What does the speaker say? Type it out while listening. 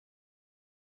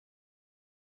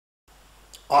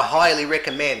I highly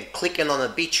recommend clicking on the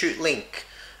BitChute link.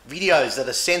 Videos that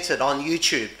are censored on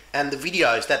YouTube and the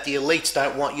videos that the elites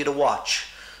don't want you to watch.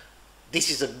 This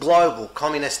is a global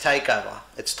communist takeover.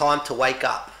 It's time to wake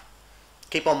up.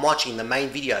 Keep on watching, the main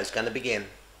video is going to begin.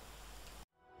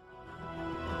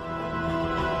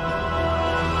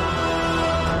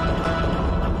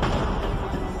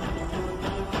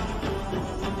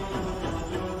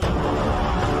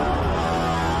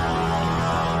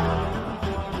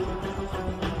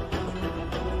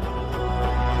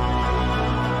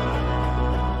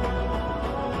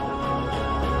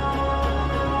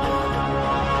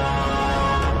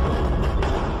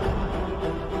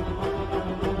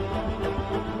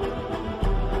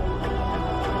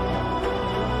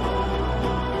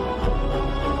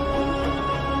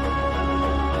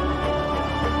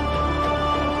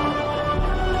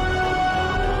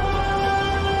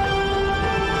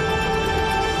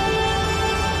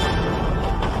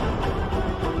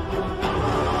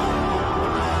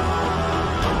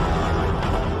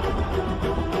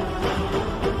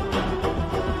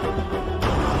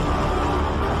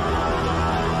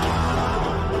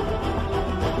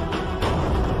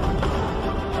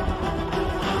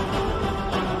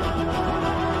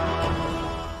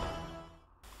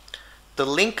 The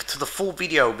link to the full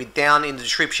video will be down in the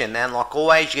description, and like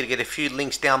always you're going to get a few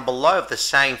links down below of the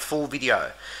same full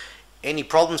video. Any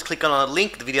problems, click on a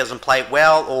link, the video doesn't play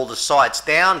well, or the site's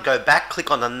down, go back,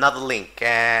 click on another link.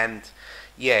 And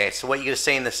yeah, so what you're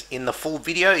going to see in the full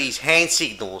video is hand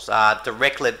signals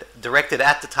directed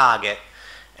at the target,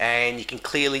 and you can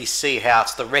clearly see how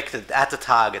it's directed at the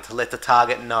target to let the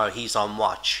target know he's on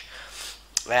watch.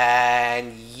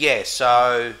 And yeah,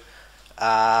 so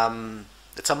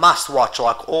it's a must watch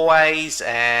like always,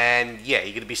 and yeah,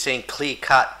 you're going to be seeing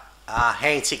clear-cut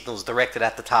hand signals directed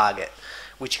at the target,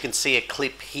 which you can see a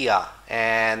clip here.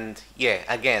 And yeah,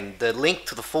 again, the link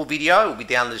to the full video will be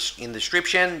down in the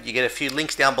description. You get a few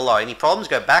links down below. Any problems,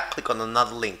 go back, click on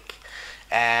another link.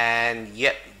 And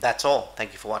yep, that's all.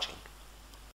 Thank you for watching.